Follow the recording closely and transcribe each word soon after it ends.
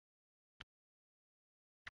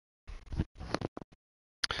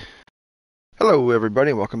Hello,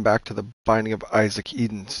 everybody, and welcome back to the Binding of Isaac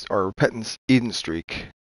Eden's or Pettin's Eden streak.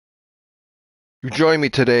 You join me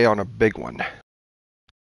today on a big one.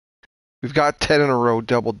 We've got 10 in a row,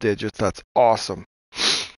 double digits. That's awesome.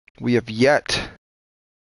 We have yet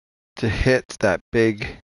to hit that big,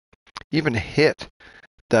 even hit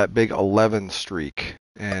that big 11 streak.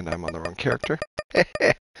 And I'm on the wrong character.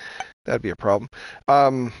 That'd be a problem.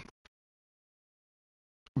 But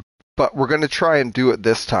we're going to try and do it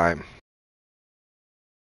this time.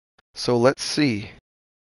 So let's see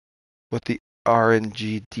what the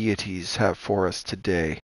RNG deities have for us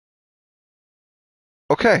today.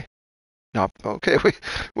 Okay. No, okay. We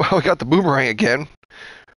got the boomerang again.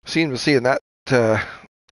 Seeing that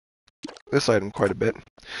this item quite a bit.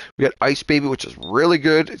 We got Ice Baby, which is really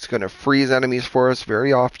good. It's going to freeze enemies for us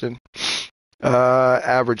very often.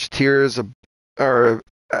 Average tears or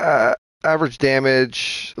average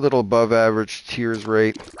damage, a little above average tears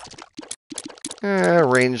rate.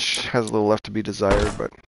 Range has a little left to be desired,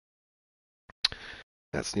 but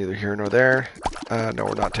that's neither here nor there. No,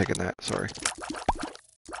 we're not taking that. Sorry.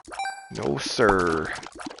 No, sir.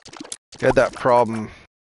 We had that problem.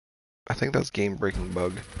 I think that's game-breaking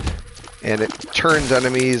bug. And it turns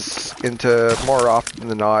enemies into, more often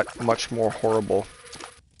than not, much more horrible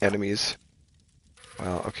enemies.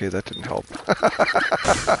 Well, okay, that didn't help.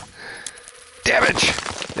 Damage!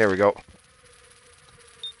 There we go.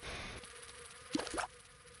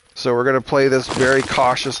 So we're going to play this very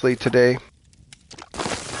cautiously today.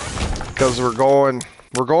 Because we're going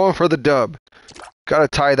for the dub. Gotta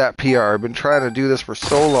tie that PR. I've been trying to do this for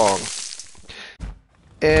so long.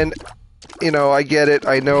 And, you know, I get it.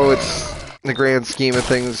 I know it's, in the grand scheme of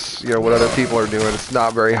things, you know, what other people are doing, it's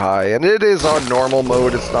not very high. And it is on normal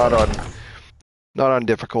mode. It's not on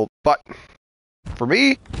difficult. But, for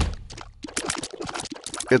me,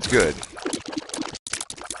 it's good.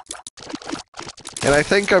 And I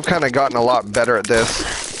think I've kind of gotten a lot better at this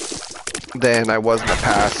than I was in the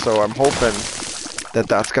past. So I'm hoping that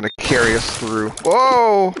that's going to carry us through.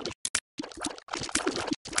 Whoa!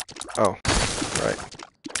 Oh, right.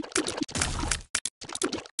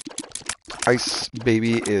 Ice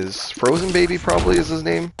Baby is Frozen Baby, probably is his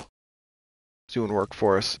name. He's doing work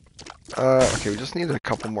for us. Okay, we just need a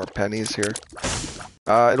couple more pennies here.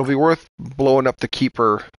 It'll be worth blowing up the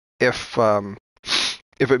keeper if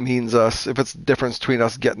it means us, if it's the difference between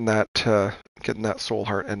us getting that soul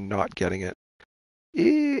heart and not getting it.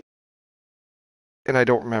 And I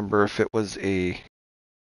don't remember if it was a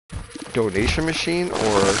donation machine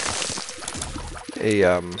or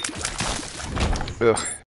a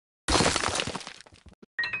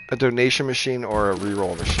donation machine or a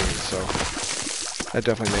reroll machine, so that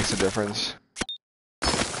definitely makes a difference.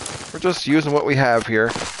 We're just using what we have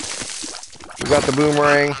here. We got the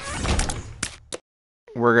boomerang.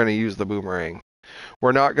 We're going to use the boomerang.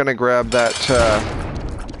 We're not going to grab that...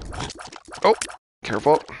 Oh,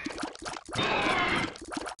 careful.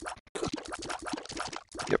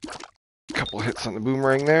 Yep. Couple hits on the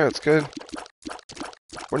boomerang there. That's good.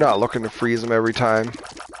 We're not looking to freeze them every time.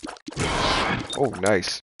 Oh,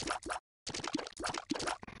 nice.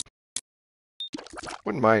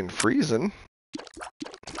 Wouldn't mind freezing.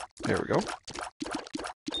 There we go.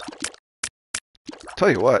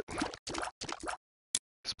 Tell you what.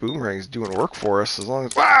 This boomerang's doing work for us as long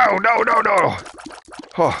as... Wow! No!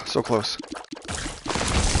 Oh, so close.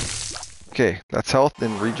 Okay, that's health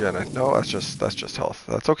and regen. No, that's just health.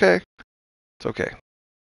 That's okay. It's okay.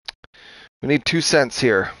 We need 2 cents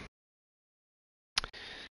here.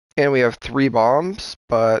 And we have 3 bombs,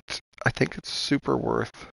 but I think it's super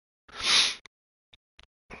worth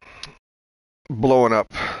blowing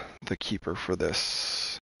up the keeper for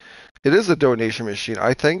this. It is a donation machine.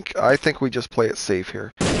 I think we just play it safe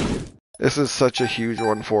here. This is such a huge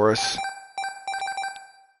one for us.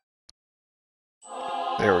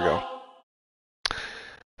 There we go.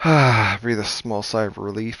 Breathe a small sigh of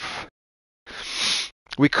relief.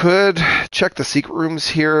 We could check the secret rooms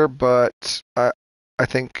here, but I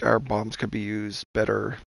think our bombs could be used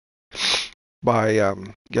better by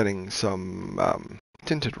getting some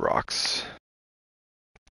tinted rocks.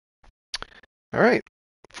 All right,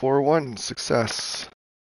 floor 1, success.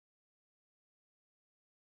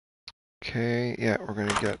 Okay, yeah, we're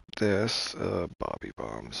gonna get this Bobby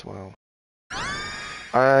bombs. Well,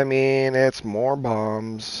 I mean, it's more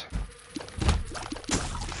bombs.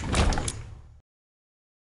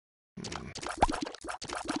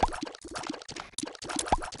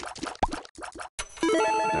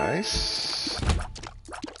 Nice.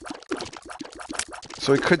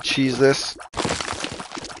 So we could cheese this.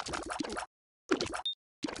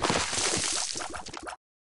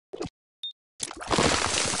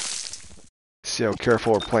 See how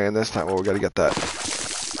careful we're playing this time. Oh, we got to get that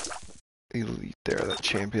elite there, that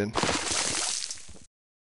champion.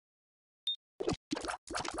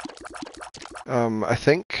 I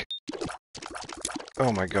think...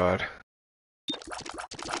 Oh my god.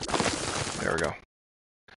 There we go.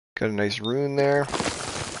 Got a nice rune there.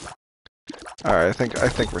 Alright, I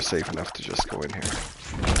think we're safe enough to just go in here.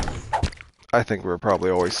 I think we're probably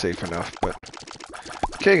always safe enough, but...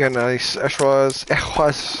 Okay, got a nice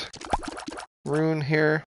Ehwaz rune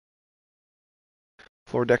here.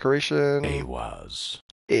 Floor decoration. Ehwaz.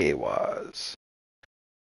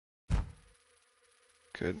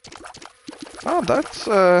 Good. Oh, that's,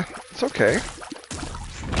 it's okay.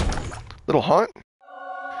 Little haunt.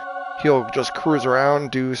 He'll just cruise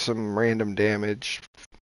around, do some random damage,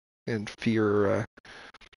 and fear,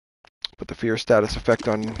 put the fear status effect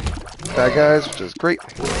on bad guys, which is great.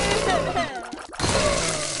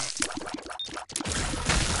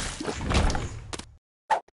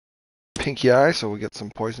 Pinky eye, so we get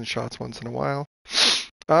some poison shots once in a while.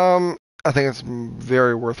 I think it's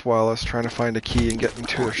very worthwhile us trying to find a key and get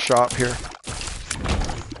into a shop here.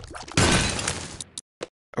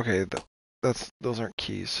 Okay, those aren't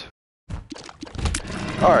keys.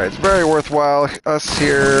 Alright, it's very worthwhile us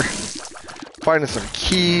here finding some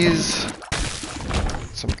keys.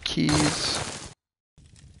 Some keys.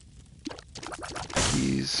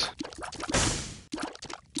 Keys.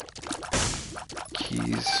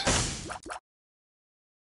 Keys.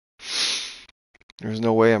 There's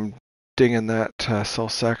no way I'm digging that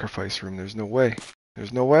self-sacrifice room. There's no way.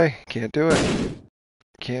 There's no way. Can't do it.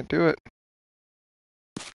 Can't do it.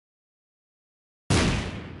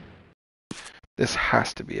 This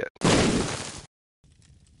has to be it.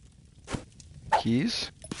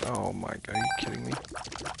 Keys? Oh my god, are you kidding me?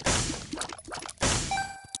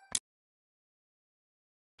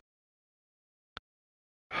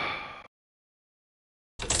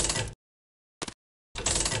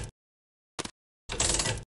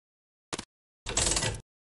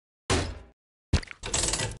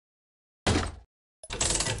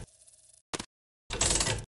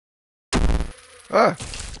 Ah!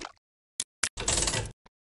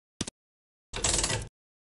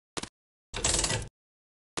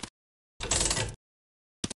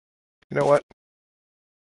 You know what?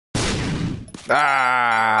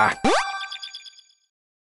 Ah!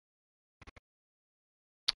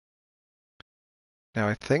 Now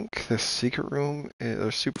I think this secret room,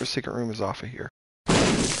 or super secret room, is off of here.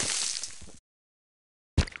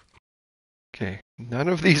 Okay, none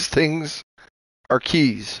of these things are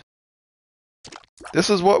keys.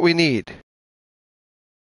 This is what we need.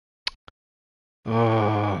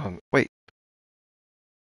 Wait.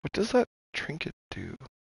 What does that trinket do?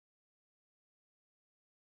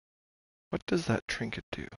 What does that trinket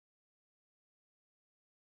do?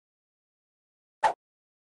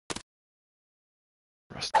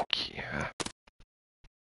 Rustic key.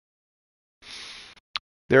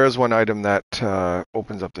 There is one item that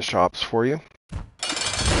opens up the shops for you.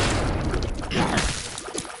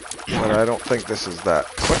 But I don't think this is that.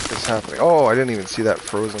 What is happening? Oh, I didn't even see that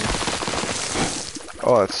frozen.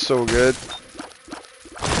 Oh, that's so good.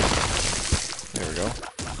 There we go.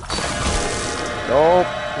 Nope,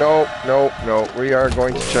 nope, nope, nope. We are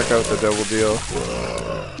going to check out the double deal.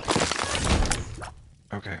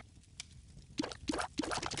 Okay.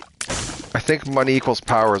 I think money equals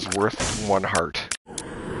power is worth 1 heart.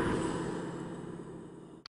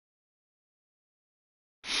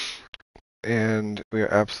 And we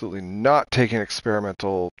are absolutely not taking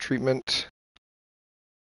experimental treatment.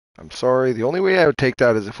 I'm sorry. The only way I would take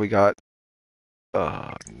that is if we got...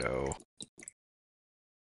 Oh, no.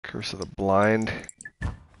 Curse of the Blind.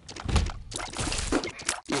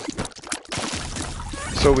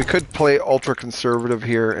 So we could play ultra conservative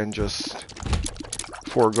here and just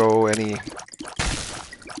forego any...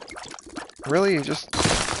 Really, just...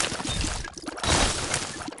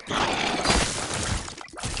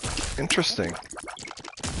 Interesting.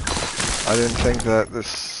 I didn't think that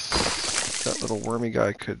that little wormy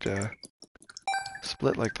guy could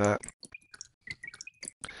split like that.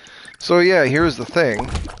 So yeah, here's the thing.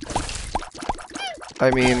 I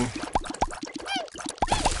mean,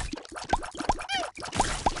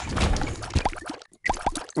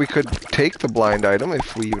 we could take the blind item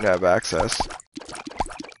if we even have access,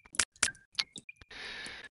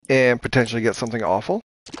 and potentially get something awful.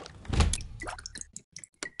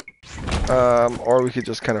 Or we could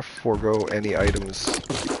just kind of forego any items on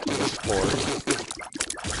this floor,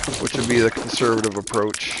 which would be the conservative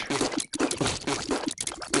approach.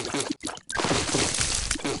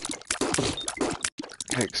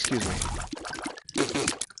 Hey, excuse me.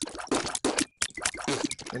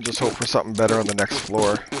 And just hope for something better on the next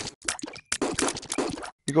floor.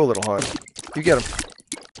 You go, little haunt. You get him.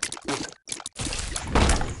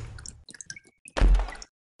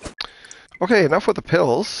 Okay, enough with the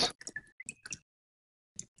pills.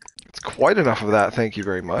 It's quite enough of that, thank you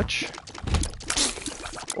very much.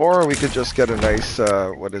 Or we could just get a nice,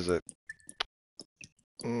 what is it?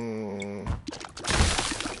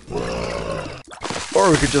 Or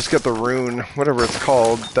we could just get the rune, whatever it's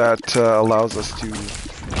called, that allows us to,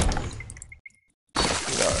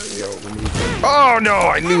 remove it. Oh no,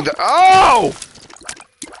 I knew that. Oh!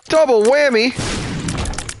 Double whammy!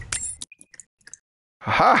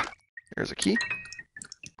 Haha! Here's a key.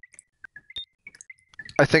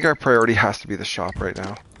 I think our priority has to be the shop right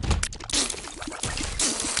now.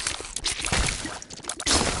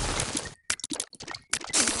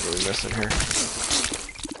 What are we missing here?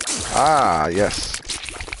 Ah, yes.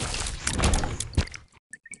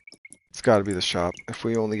 It's got to be the shop. If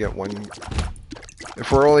we only get one,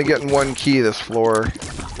 if we're only getting one key this floor,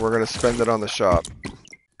 we're gonna spend it on the shop.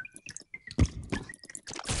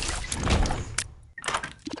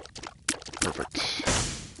 Perfect.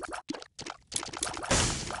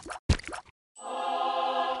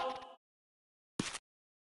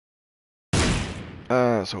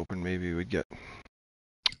 I was hoping maybe we'd get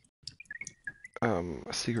a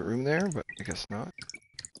secret room there, but I guess not.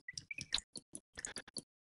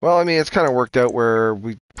 Well, I mean, it's kind of worked out where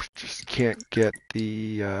we just can't get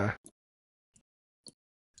the,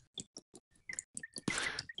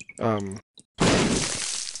 we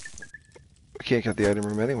can't get the item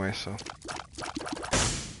room anyway, so.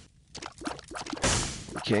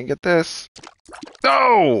 We can't get this.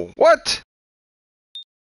 No! What?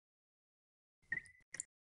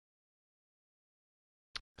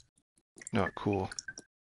 Not cool.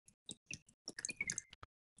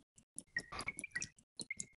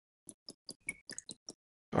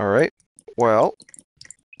 Alright, well,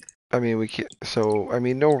 I mean, we can't, so, I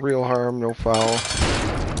mean, no real harm, no foul.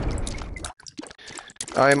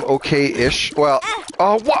 I'm okay-ish. Well,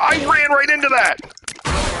 oh, I ran right into that!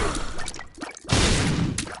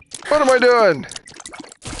 What am I doing?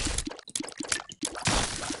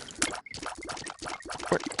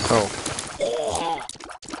 What? Oh.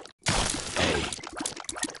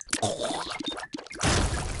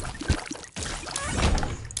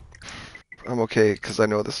 I'm okay, because I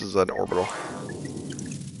know this is an orbital.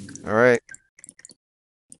 Alright.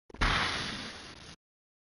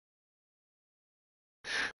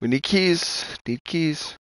 We need keys. Need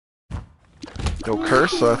keys. No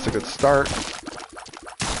curse, so that's a good start.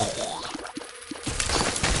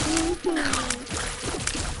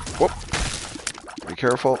 Whoop. Be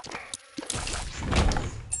careful.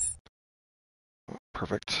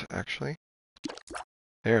 Perfect, actually.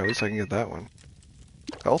 There, at least I can get that one.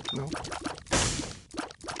 Health? No.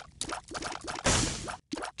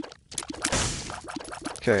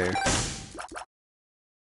 Okay.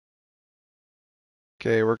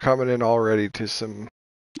 Okay, we're coming in already to some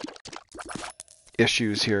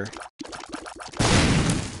issues here.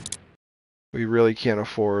 We really can't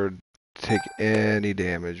afford to take any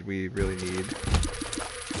damage. We really need.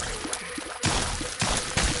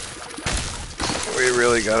 We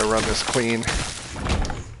really gotta run this clean.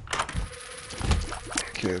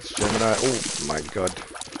 Okay, it's Gemini. Oh my god.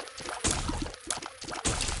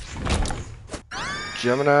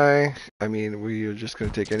 Gemini, I mean, we are just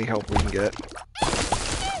gonna take any help we can get.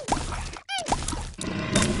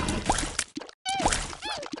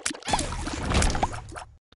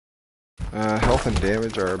 Health and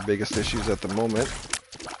damage are our biggest issues at the moment.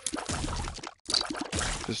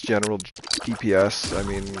 Just general DPS. I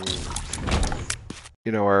mean,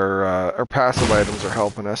 you know, our passive items are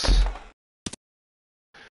helping us.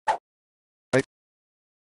 It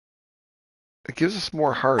gives us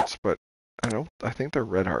more hearts, but I think they're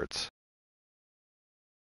red hearts.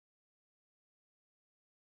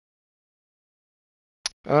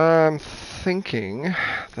 I'm thinking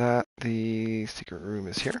that the secret room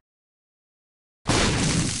is here.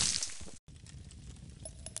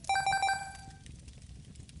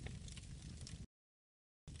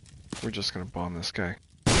 We're just gonna bomb this guy.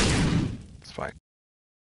 It's fine.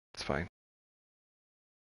 It's fine.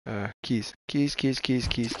 Keys. Keys, keys, keys,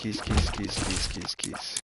 keys, keys, keys, keys, keys, keys,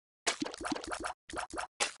 keys.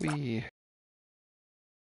 We.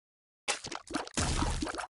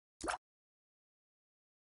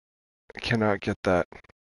 I cannot get that.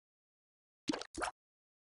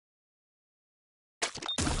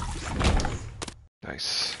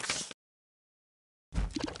 Nice.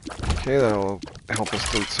 Okay, that'll help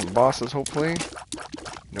us loot some bosses, hopefully.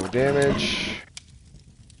 No damage.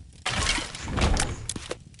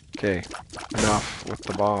 Okay, enough with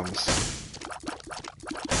the bombs.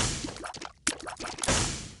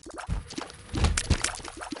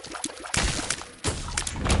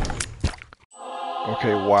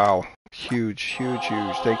 Okay, wow. Huge, huge,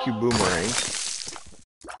 huge. Thank you, Boomerang.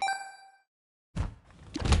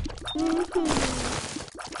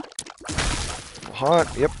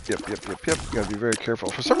 Haunt. Yep. Gotta be very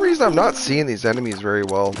careful. For some reason, I'm not seeing these enemies very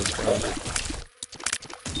well this round.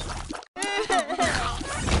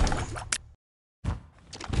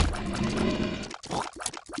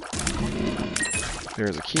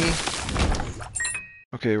 There's a key.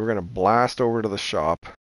 Okay, we're gonna blast over to the shop.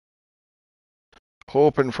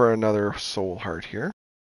 Hoping for another soul heart here.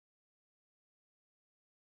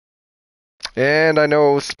 And I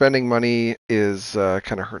know spending money is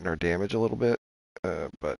kind of hurting our damage a little bit.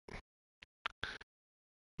 But,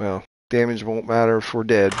 well, damage won't matter if we're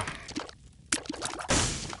dead.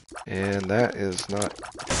 And that is not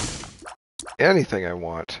anything I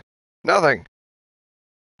want. Nothing!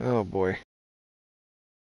 Oh boy.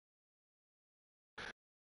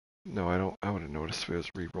 No, I don't. I would have noticed if it was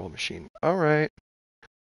a reroll machine. Alright.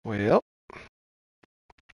 Well.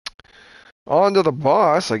 On to the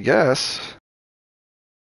boss, I guess.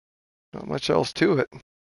 Not much else to it.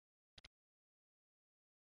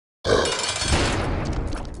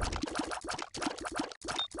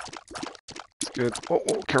 It's good. Oh,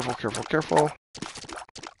 careful, careful, careful.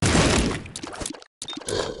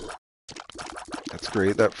 That's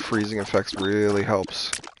great. That freezing effect really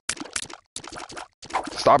helps.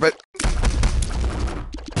 Stop it!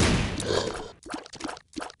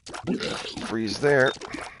 Freeze there.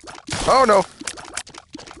 Oh no!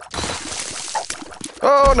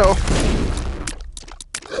 Oh no!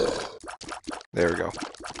 There we go.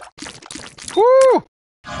 Woo!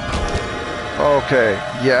 Okay,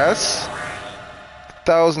 yes.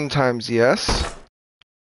 1,000 times yes.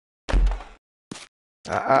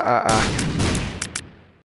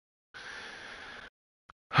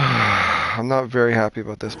 I'm not very happy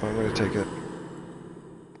about this, but I'm going to take it.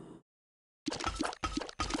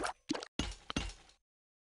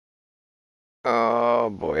 Oh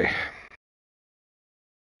boy.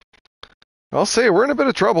 I'll say we're in a bit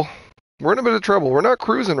of trouble. We're in a bit of trouble. We're not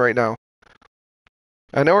cruising right now.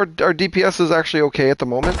 I know our DPS is actually okay at the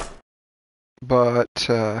moment, but we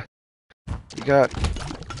got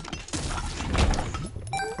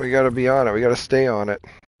to be on it. We got to stay on it.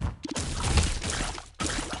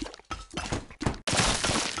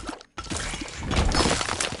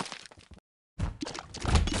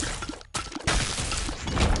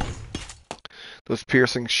 Those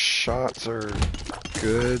piercing shots are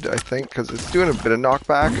good, I think, because it's doing a bit of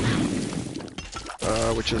knockback,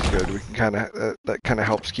 which is good. We can kind of that kind of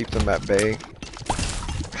helps keep them at bay,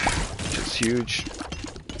 which is huge.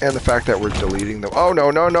 And the fact that we're deleting them. Oh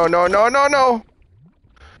no no no no no no no!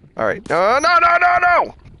 All right, no no no no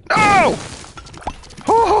no no!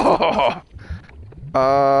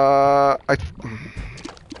 Oh!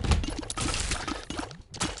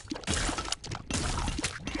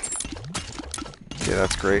 Okay,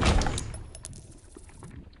 that's great. I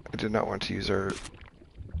did not want to use our...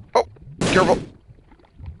 Oh! Careful!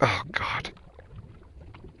 Oh, God.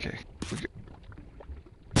 Okay.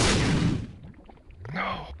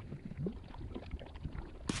 No.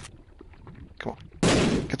 Come on.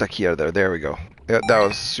 Get that key out of there. There we go. Yeah, that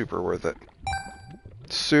was super worth it.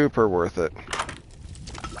 Super worth it.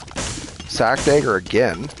 Sack dagger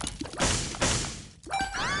again.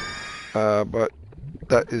 But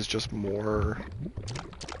that is just more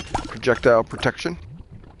projectile protection.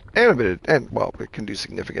 And a bit of, well, it can do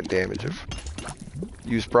significant damage if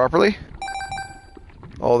used properly.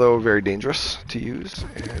 Although very dangerous to use.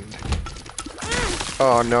 And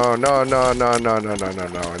oh no no no no no no no no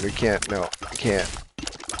no! And we can't. No, we can't.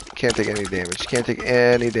 Can't take any damage. Can't take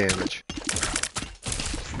any damage.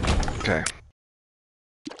 Okay.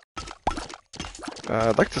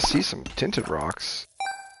 I'd like to see some tinted rocks.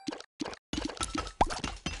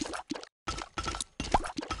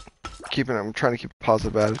 I'm trying to keep a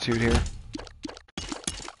positive attitude here.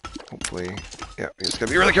 Hopefully, yeah, we just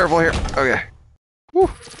gotta be really careful here. Okay. Woo.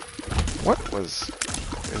 What was?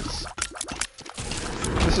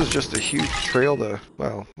 This is just a huge trail to,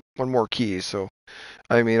 well, one more key. So,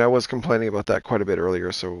 I mean, I was complaining about that quite a bit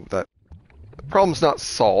earlier. So that problem's not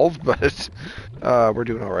solved, but we're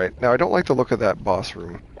doing all right. Now, I don't like the look of that boss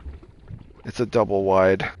room. It's a double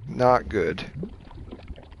wide, not good.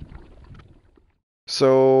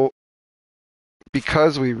 So,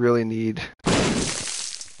 because we really need...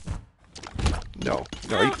 No.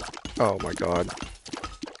 Oh my god.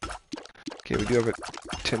 Okay, we do have a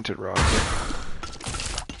tinted rock here.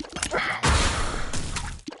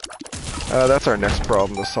 That's our next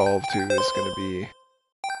problem to solve too, is going to be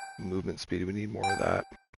movement speed. We need more of that.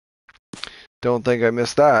 Don't think I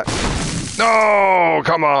missed that. No,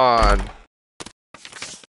 come on.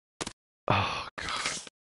 Oh, God.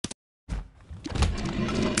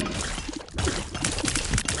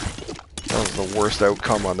 That was the worst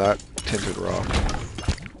outcome on that tinted rock.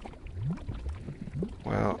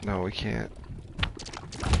 Well, no, we can't.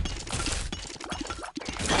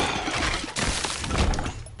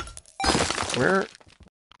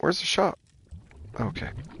 Where's the shop? Okay.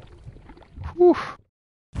 Whew.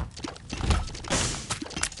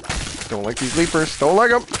 Don't like these leapers. Don't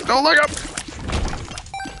like them. Don't like them.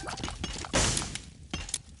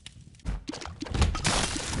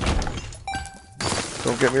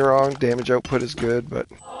 Don't get me wrong. Damage output is good, but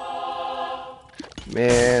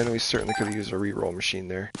man, we certainly could have used a reroll machine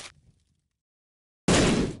there.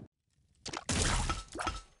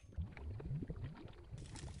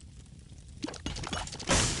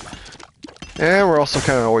 And we're also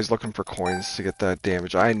kind of always looking for coins to get that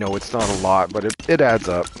damage. I know it's not a lot, but it adds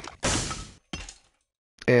up.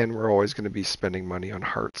 And we're always going to be spending money on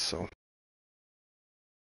hearts, so.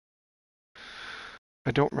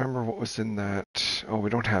 I don't remember what was in that. Oh,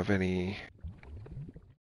 we don't have any.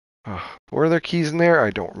 Were there keys in there?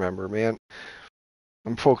 I don't remember, man.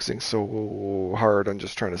 I'm focusing so hard on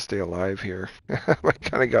just trying to stay alive here. I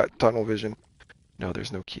kind of got tunnel vision. No,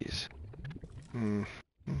 there's no keys.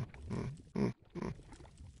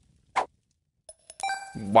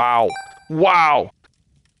 Wow. Wow.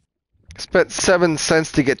 Spent 7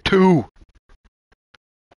 cents to get 2.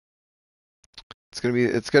 It's gonna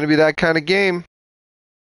be that kind of game.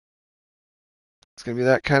 It's gonna be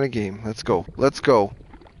that kind of game. Let's go. Let's go.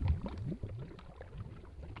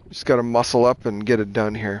 Just gotta muscle up and get it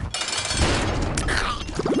done here.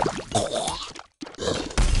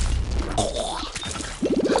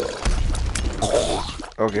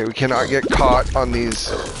 Okay, we cannot get caught on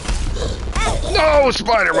these. No,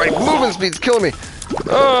 spider! My movement speed's killing me.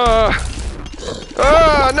 No!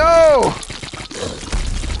 No!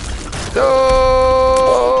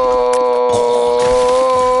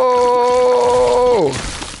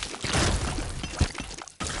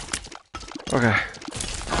 Okay.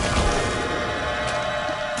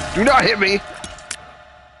 Do not hit me!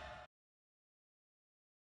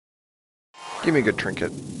 Give me a good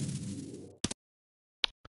trinket.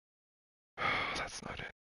 That's not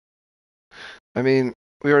it. I mean,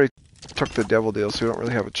 we already took the devil deal, so we don't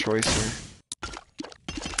really have a choice here.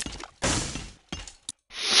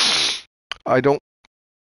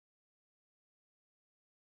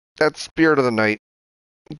 That Spirit of the Night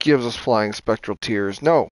gives us flying spectral tears.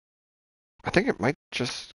 No. I think it might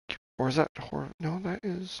just... Or is that horror? No, that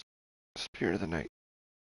is Spirit of the Night.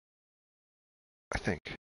 I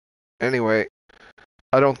think. Anyway,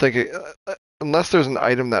 I don't think it... unless there's an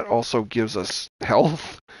item that also gives us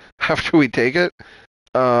health after we take it,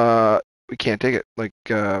 we can't take it. Like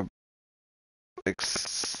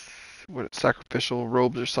what, sacrificial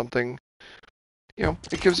robes or something. You know,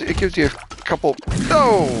 it gives you a couple.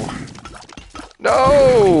 No,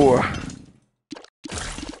 no.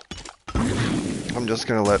 I'm just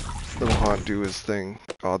gonna let Little Haunt do his thing.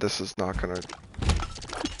 Oh, this is not gonna.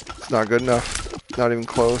 It's not good enough. Not even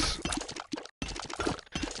close.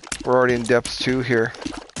 We're already in depths 2 here.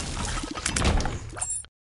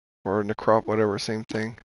 Or necrop, whatever, same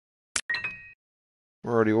thing.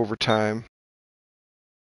 We're already over time.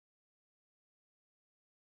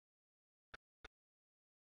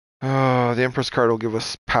 Oh, the Empress card will give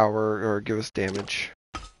us power, or give us damage.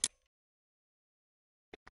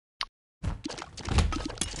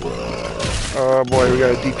 Oh boy, we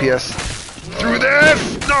got a DPS through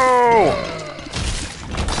this! No!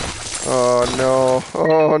 Oh no,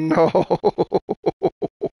 oh no!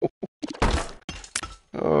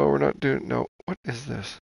 Oh, we're not doing, no. What is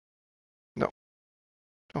this? No.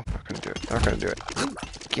 Oh, not gonna do it, not gonna do it.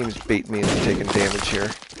 Game's baiting me into taking damage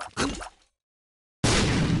here.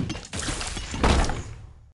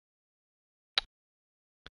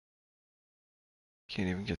 Can't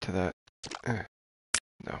even get to that.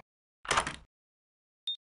 No.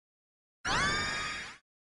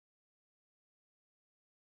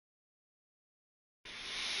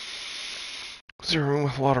 Is there a room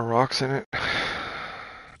with a lot of rocks in it?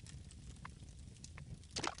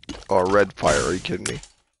 Oh, red fire, are you kidding me?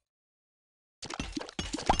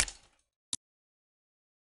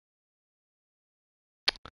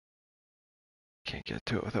 Can't get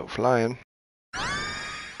to it without flying.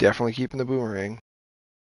 Definitely keeping the boomerang.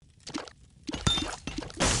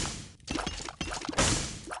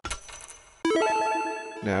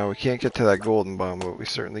 Now, we can't get to that golden bomb, but we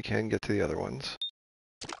certainly can get to the other ones.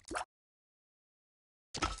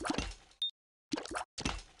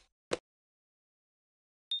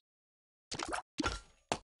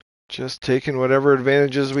 Just taking whatever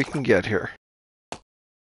advantages we can get here.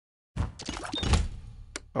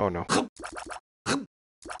 Oh no.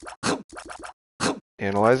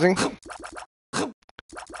 Analyzing.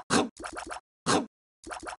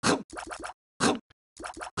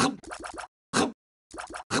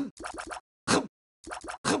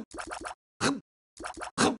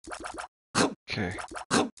 Okay.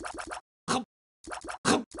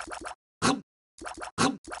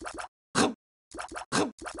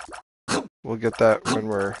 We'll get that when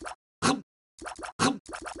we're...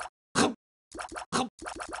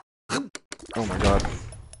 Oh my god.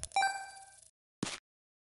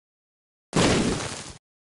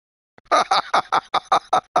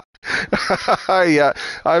 Yeah,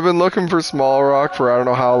 I've been looking for small rock for I don't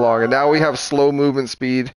know how long, and now we have slow movement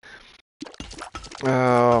speed.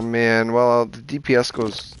 Oh man, well the DPS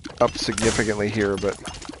goes up significantly here, but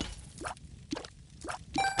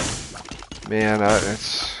man,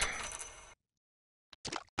 it's...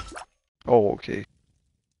 Oh, okay.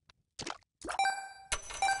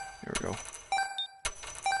 Here we go.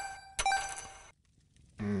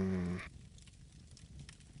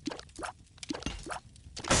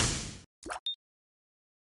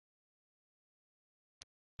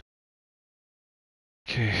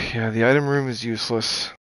 Okay, yeah, the item room is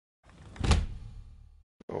useless.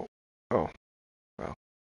 Oh, wow.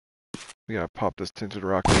 We gotta pop this tinted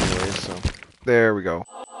rock anyway, so... There we go.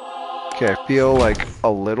 Okay, I feel like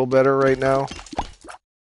a little better right now.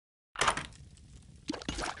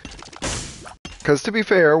 Because to be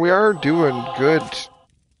fair, we are doing good.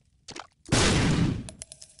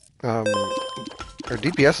 Our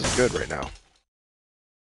DPS is good right now.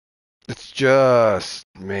 It's just,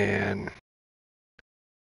 man.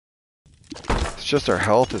 It's just our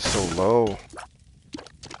health is so low.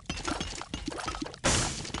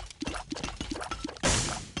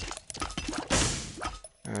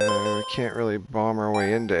 We can't really bomb our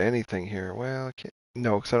way into anything here. Well, I can't.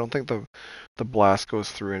 No, because I don't think the blast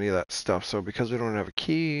goes through any of that stuff. So because we don't have a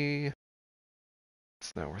key,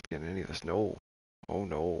 it's not worth getting any of this. No. Oh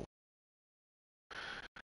no.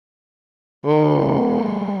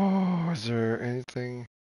 Oh, is there anything?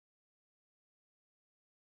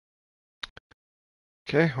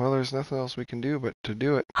 Okay, well, there's nothing else we can do but to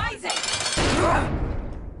do it. Isaac!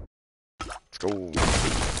 Let's go.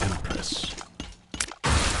 Empress.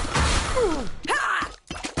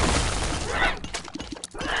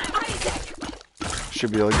 Isaac!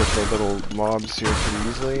 Should be able to get the little mobs here pretty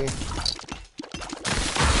easily.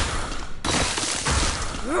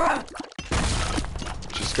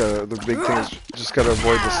 Just gotta, the big thing is just gotta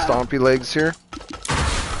avoid the stompy legs here.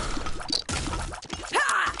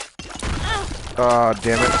 Ah,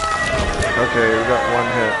 damn it. Okay, we got one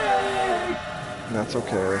hit. That's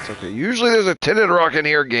okay, that's okay. Usually there's a tinted rock in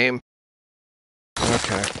here, game.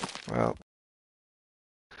 Okay, well.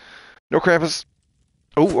 No Krampus.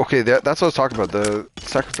 Oh, okay, that's what I was talking about, the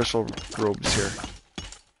sacrificial robes here.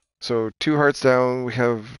 So 2 hearts down, we'd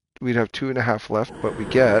have 2.5 left, but we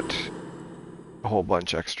get a whole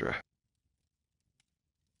bunch extra.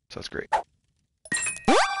 So that's great.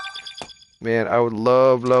 Man, I would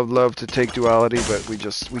love, love, love to take duality, but we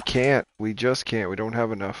can't. We just can't. We don't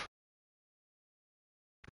have enough.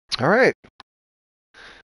 Alright.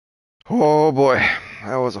 Oh boy.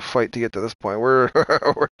 That was a fight to get to this point. We're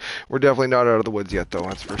definitely not out of the woods yet, though,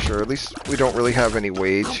 that's for sure. At least we don't really have any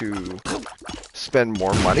way to spend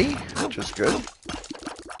more money, which is good.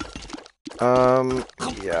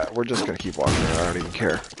 Yeah, we're just gonna keep walking around. I don't even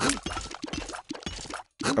care.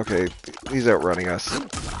 Okay, he's outrunning us.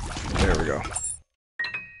 There we go.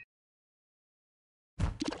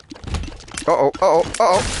 Uh-oh, uh-oh,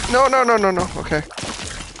 uh-oh. No, no, no, no, no. Okay.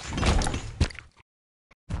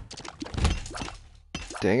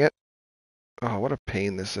 Dang it. Oh, what a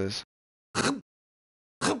pain this is.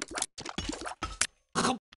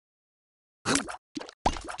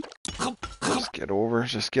 Just get over,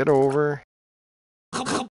 just get over.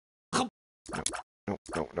 No, no,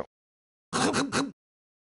 no, no.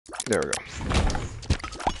 There we go.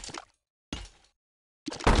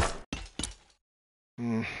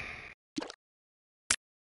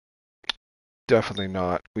 Definitely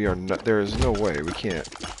not. We are not. There is no way. We can't.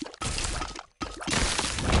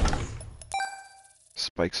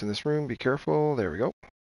 Spikes in this room. Be careful. There we go.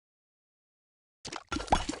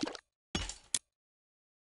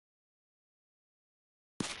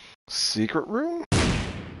 Secret room?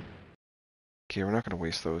 Okay, we're not going to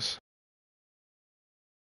waste those.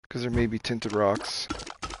 Because there may be tinted rocks.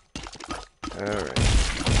 Alright.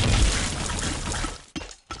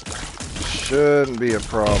 Shouldn't be a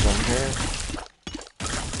problem here.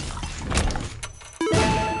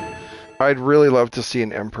 I'd really love to see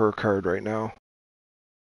an Emperor card right now.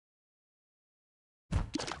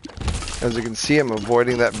 As you can see, I'm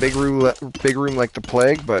avoiding that big room like the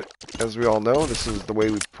plague, but as we all know, this is the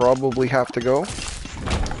way we probably have to go.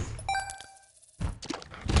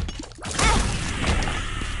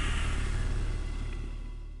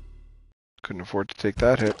 Couldn't afford to take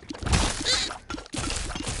that hit.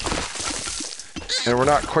 And we're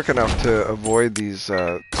not quick enough to avoid these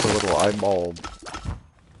little eyeball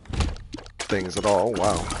things at all.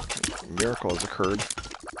 Wow. A miracle has occurred.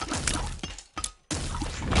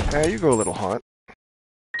 Yeah, you go, little haunt.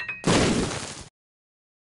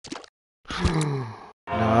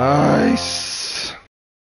 Nice.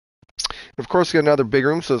 And of course, we got another big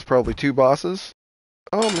room, so it's probably 2 bosses.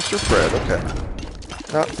 Oh, Mr. Fred. Okay.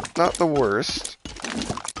 Not the worst.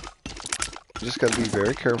 You just gotta be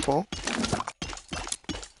very careful.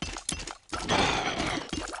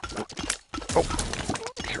 Oh,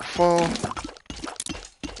 careful.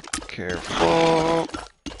 Careful.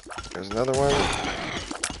 There's another one.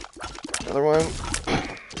 Another one.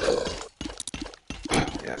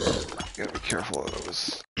 Yeah, you gotta be careful of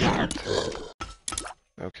those.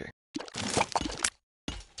 Okay.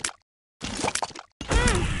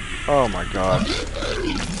 Oh my god.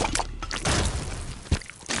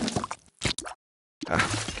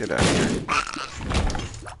 Ah, get out of here.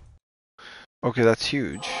 Okay, that's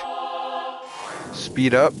huge.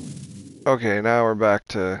 Speed up. Okay, now we're back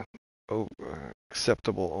to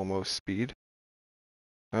acceptable almost speed.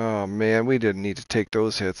 Oh man, we didn't need to take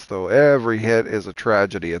those hits though. Every hit is a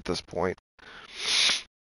tragedy at this point.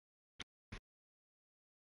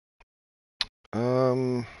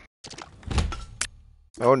 Oh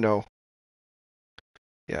no.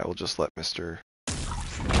 Yeah, we'll just let the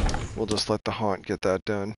haunt get that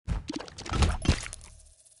done.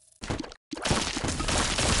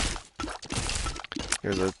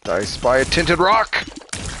 I spy a tinted rock.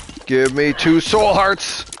 Give me 2 soul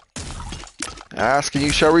hearts. Ask and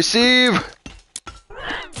you shall receive.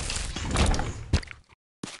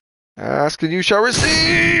 Ask and you shall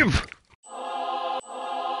receive.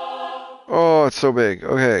 Oh, it's so big.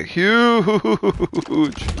 Okay, huge.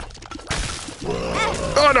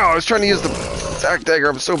 Oh no, I was trying to use the sack dagger.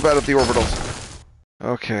 I'm so bad at the orbitals.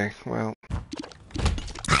 Okay, well.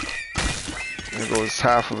 There goes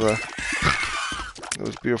half of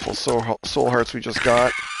those beautiful soul hearts we just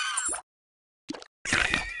got.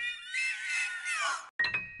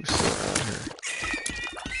 Who's still around here?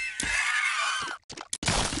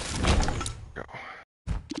 Go.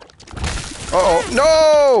 Uh-oh,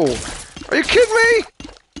 no! Are you kidding me?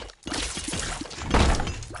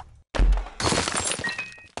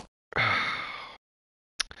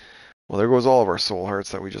 Well, there goes all of our soul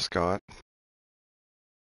hearts that we just got.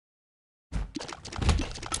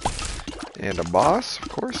 And a boss, of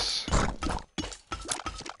course.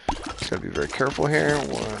 Just gotta be very careful here.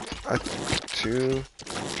 1, 2,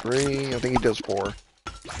 3. I think he does 4.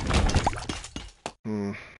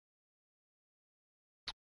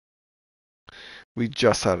 We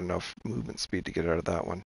just had enough movement speed to get out of that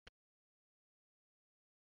one.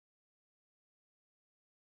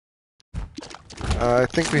 I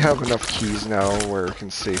think we have enough keys now where we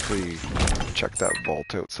can safely check that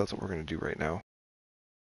vault out, so that's what we're going to do right now.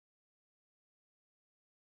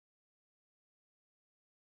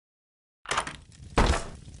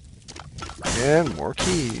 And more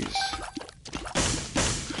keys.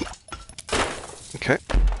 Okay.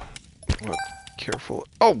 Well, careful.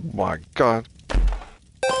 Oh my god.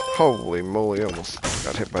 Holy moly, almost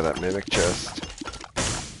got hit by that mimic chest.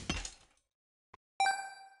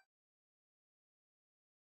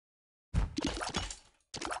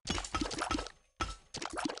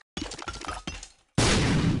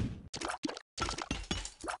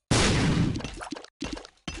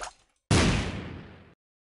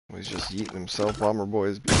 He's just yeeting himself, Bomber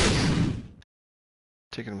Boy's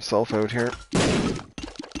taking himself out here.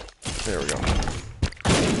 There we go.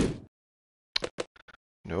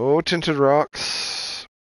 No tinted rocks.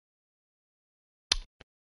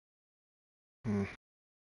 Well,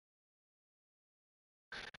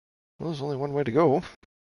 there's only one way to go.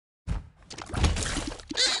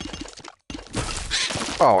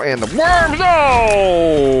 Oh, and the worms!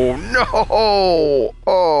 Oh, no!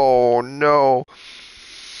 Oh, no.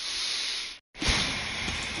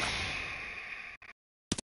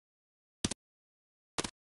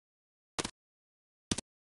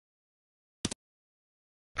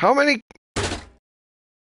 How many?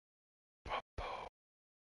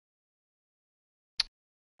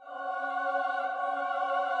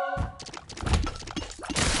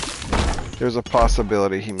 There's a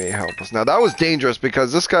possibility he may help us. Now, that was dangerous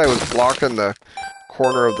because this guy was blocking the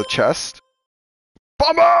corner of the chest.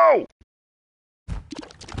 Bumbo!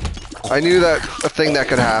 I knew that a thing that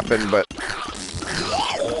could happen, but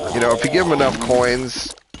you know, if you give him enough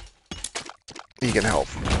coins, he can help.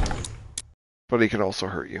 But he can also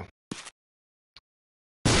hurt you.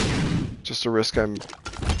 Just a risk I'm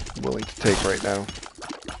willing to take right now.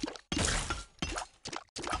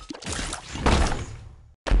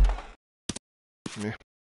 Yeah.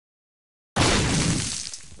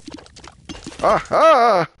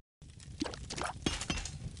 Ah!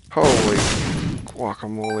 Holy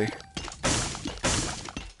guacamole.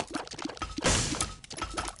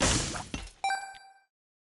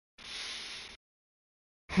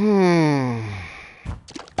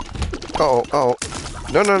 Oh.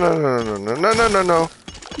 No. No.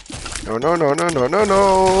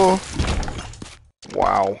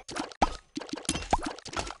 Wow.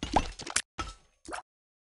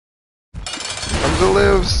 Hamza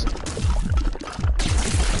lives.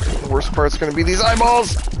 The worst part's gonna be these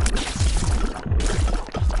eyeballs.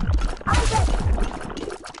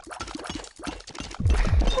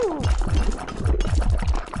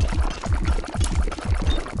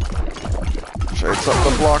 Should I hit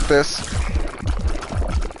something to block this?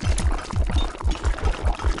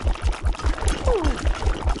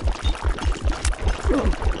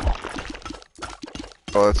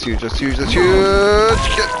 Oh, that's huge, that's huge, that's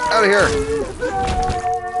huge! Get out of here!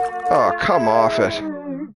 Oh, come off it.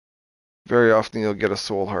 Very often you'll get a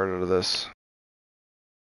soul heart out of this.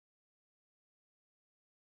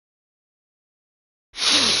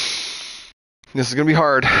 This is gonna be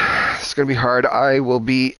hard. This is gonna be hard. I will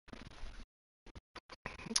be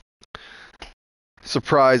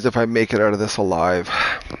surprised if I make it out of this alive.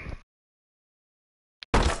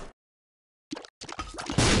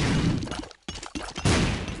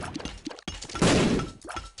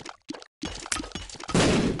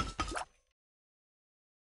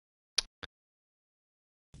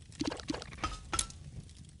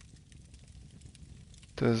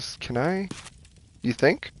 Can I? You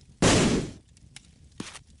think?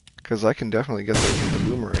 Because I can definitely get those with the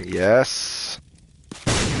boomerang. Yes!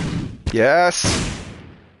 Yes!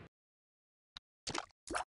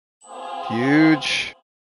 Huge!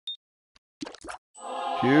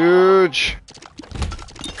 Huge!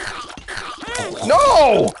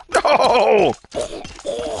 No! No!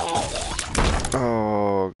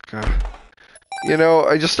 Oh, God. You know,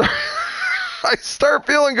 I just start... I start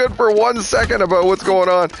feeling good for 1 second about what's going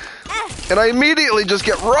on, and I immediately just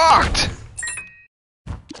get rocked!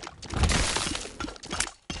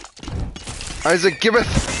 Isaac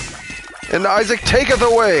giveth, and Isaac taketh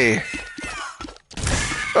away!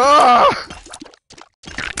 Ah!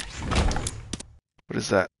 What is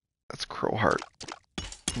that? That's crow heart.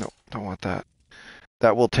 No, don't want that.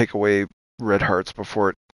 That will take away red hearts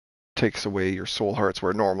before it takes away your soul hearts,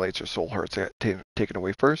 where normally it's your soul hearts that get taken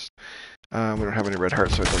away first. We don't have any red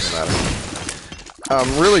hearts, so it doesn't matter.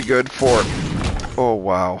 Really good for... Oh,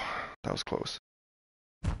 wow. That was close.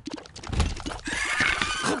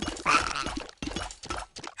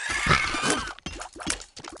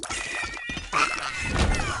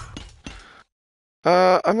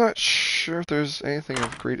 I'm not sure if there's anything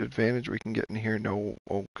of great advantage we can get in here. No.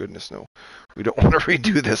 Oh, goodness, no. We don't want to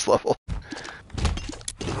redo this level.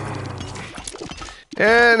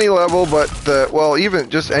 Any level, but well, even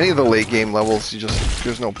just any of the late game levels,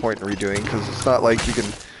 there's no point in redoing, because it's not like you can,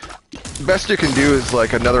 best you can do is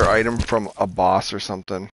like another item from a boss or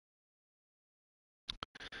something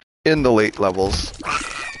in the late levels.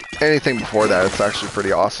 Anything before that, it's actually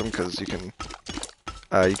pretty awesome, because you can,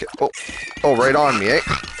 you get, oh, right on me, eh?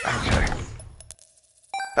 Okay.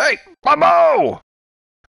 Hey, Bumbo!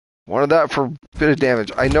 Wanted that for a bit of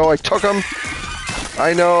damage. I know I took him.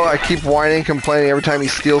 I know, I keep whining, complaining every time he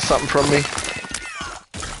steals something from me.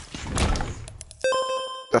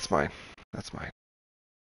 That's mine. That's mine.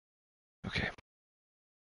 Okay.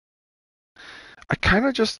 I kind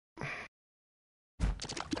of just...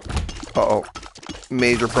 Uh-oh.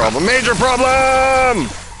 Major problem. Major problem!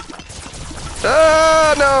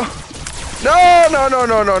 Ah, no! No.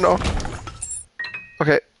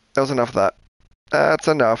 Okay, that was enough of that. That's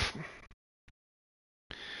enough.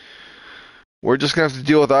 We're just gonna have to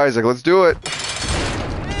deal with Isaac. Let's do it.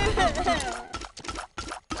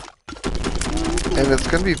 And it's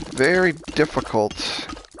gonna be very difficult.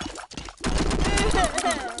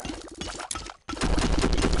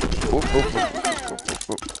 Oof.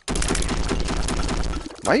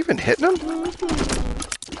 Am I even hitting him?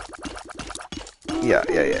 Yeah.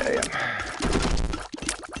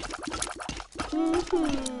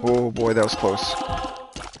 Oh boy, that was close.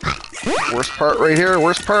 Worst part right here,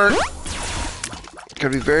 worst part.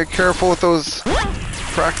 Gotta be very careful with those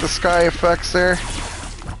crack the sky effects there.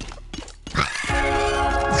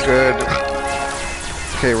 Good.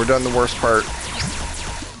 Okay, we're done the worst part.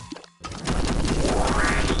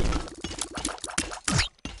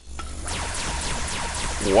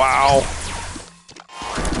 Wow.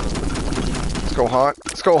 Let's go hot.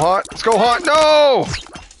 Let's go hot. Let's go hot. No!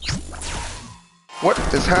 What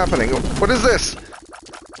is happening? What is this?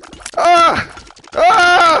 Ah!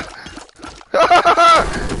 Ah!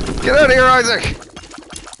 Get out of here, Isaac!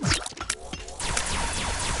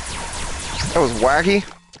 That was wacky.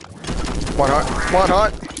 One hot. One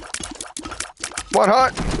hot. One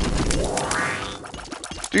hot.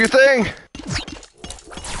 Do your thing.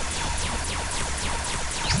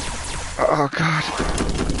 Oh, God.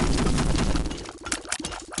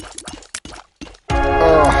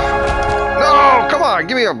 Oh. No! Come on!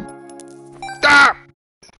 Give me a... Ah!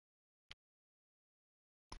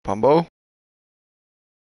 Pumbo?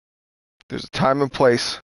 There's a time and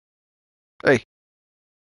place. Hey.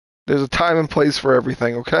 There's a time and place for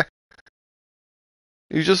everything, okay?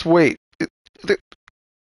 You just wait.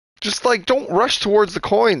 Just, like, don't rush towards the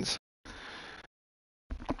coins.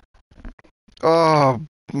 Oh,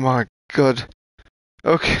 my God.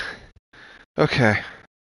 Okay. Okay.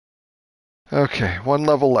 Okay, one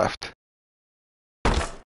level left.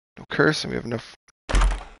 No curse, and we have enough...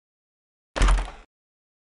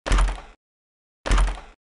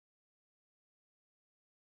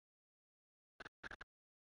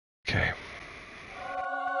 Okay.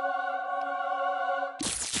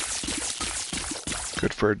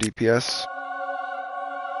 Good for our DPS.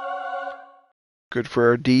 Good for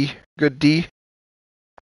our D. Good D.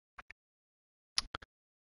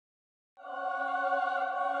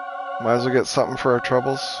 Might as well get something for our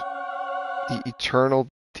troubles. The Eternal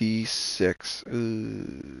D6.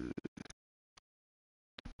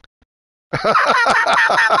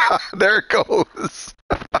 There it goes.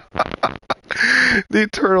 The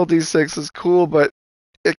Eternal D6 is cool, but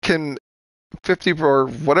it can 50 or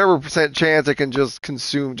whatever percent chance it can just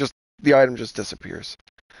consume, just the item just disappears.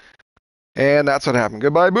 And that's what happened.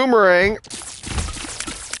 Goodbye, boomerang.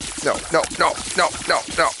 No, no, no, no, no,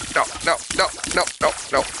 no, no, no, no, no, no,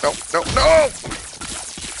 no, no, no, no.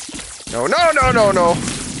 No, no, no, no, no.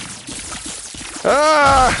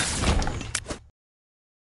 Ah!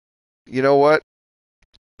 You know what?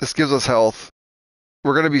 This gives us health.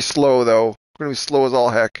 We're going to be slow, though. We're going to be slow as all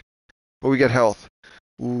heck. But we get health.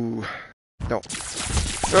 Ooh. No.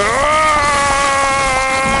 Ah!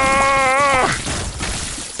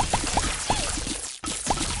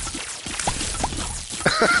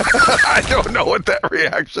 I don't know what that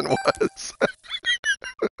reaction was.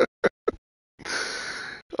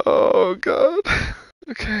 Oh, God.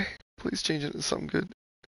 Okay. Please change it to something good.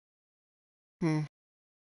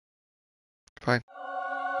 Fine.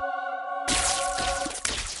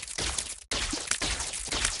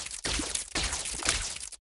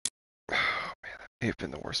 Oh, man, that may have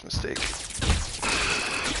been the worst mistake.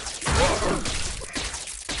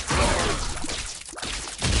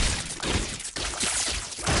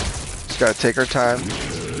 Just gotta take our time.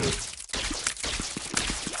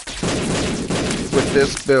 With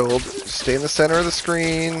this build, stay in the center of the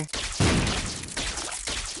screen.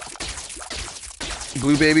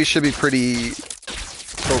 Blue Baby should be pretty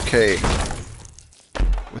okay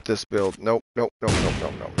with this build. Nope, nope, nope, nope,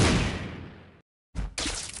 nope, nope.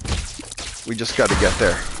 We just gotta get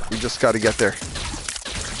there. We just gotta get there.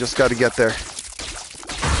 We just gotta get there.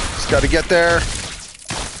 Just gotta get there.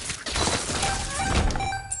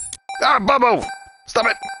 Ah, Bubbo! Stop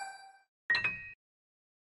it!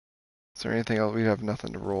 Is there anything else? We have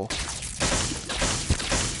nothing to roll.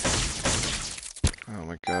 Oh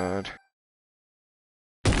my God.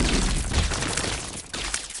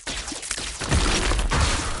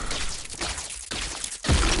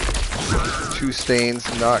 Two stains,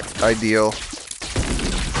 not ideal.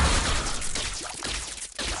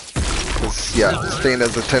 Because, yeah, stain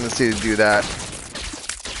has a tendency to do that.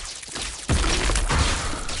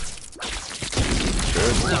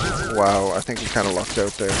 Good. Wow, I think we kind of lucked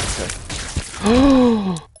out there. Okay.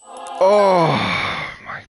 Oh,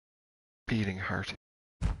 my beating heart.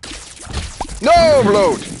 No,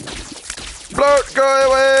 Bloat! Bloat, go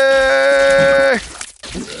away!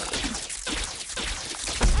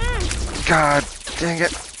 God dang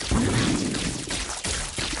it.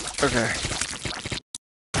 Okay.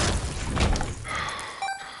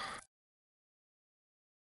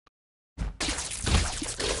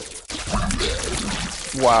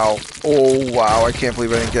 Wow. Oh, wow. I can't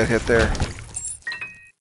believe I didn't get hit there.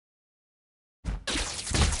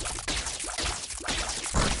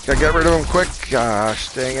 Gotta get rid of him quick.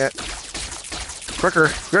 Gosh, dang it. Quicker.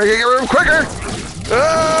 Gotta get rid of him quicker!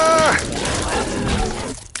 Ah!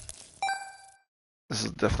 This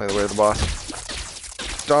is definitely the way of the boss.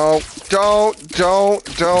 Don't, no,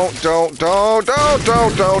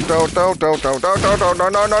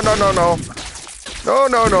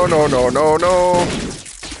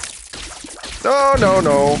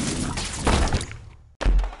 no,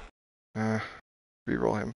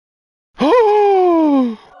 reroll him.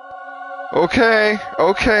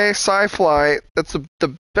 Okay, Sci-Fly. That's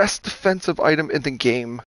the best defensive item in the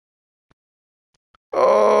game.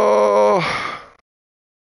 Oh.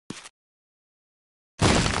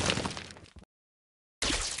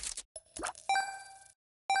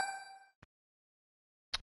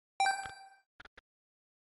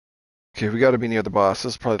 Okay, we gotta be near the boss.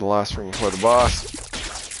 This is probably the last room before the boss.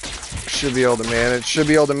 Should be able to manage.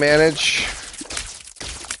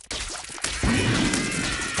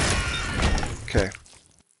 Okay.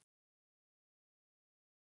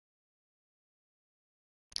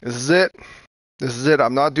 This is it.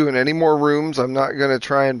 I'm not doing any more rooms. I'm not gonna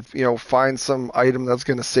try and, find some item that's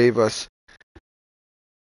gonna save us.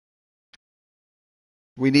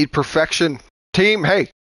 We need perfection. Team,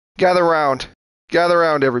 hey, gather around. Gather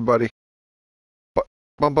around, everybody.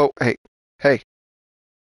 Bumbo, hey.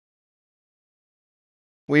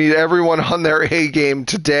 We need everyone on their A game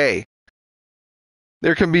today.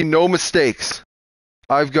 There can be no mistakes.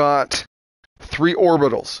 I've got 3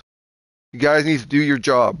 orbitals. You guys need to do your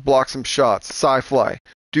job. Block some shots. Sci-Fly,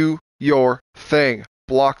 do your thing.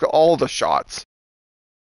 Block all the shots.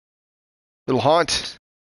 Little Haunt.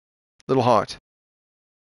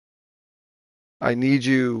 I need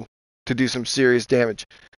you to do some serious damage.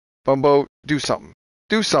 Bumbo, do something.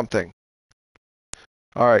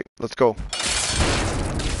 Alright, let's go.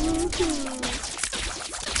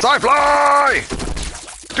 Sci-Fly!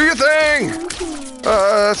 Do your thing!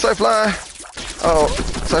 Sci-Fly. Oh,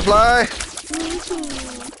 Sci-Fly.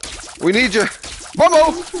 We need you.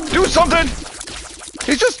 Bumbo, do something!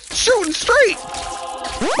 He's just shooting straight!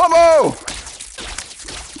 Bumbo!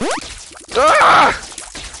 Ah!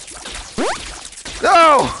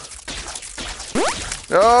 No!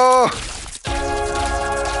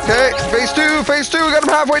 Okay, phase two, we got him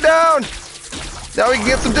halfway down! Now we can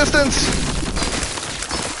get some distance.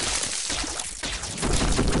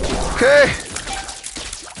 Okay.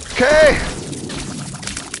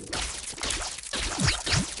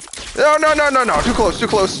 No, too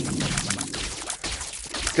close.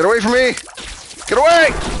 Get away from me! Get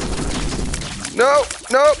away! No,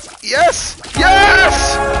 yes!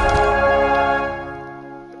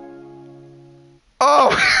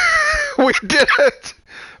 Oh, we did it!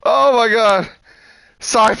 Oh my god.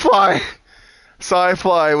 Sci-Fly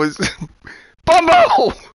was...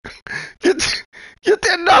 Bumbo! You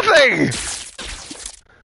did nothing!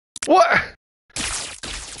 What?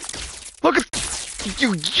 Look at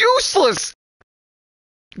you, useless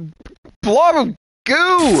blob of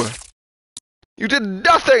goo! You did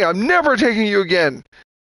nothing! I'm never taking you again!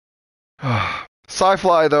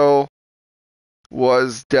 Sci-Fly, though,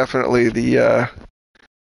 was definitely the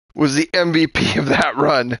MVP of that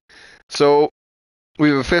run. So,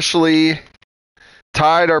 we've officially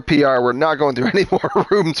tied our PR. We're not going through any more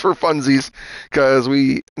rooms for funsies, because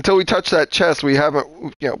until we touch that chest, we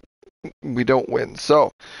don't win.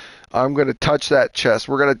 So, I'm going to touch that chest.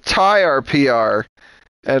 We're going to tie our PR,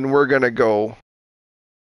 and we're going to go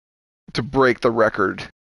to break the record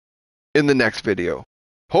in the next video.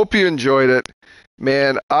 Hope you enjoyed it.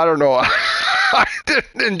 Man, I don't know. I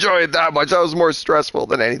didn't enjoy it that much. That was more stressful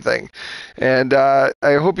than anything. And I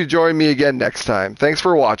hope you join me again next time. Thanks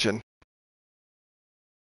for watching.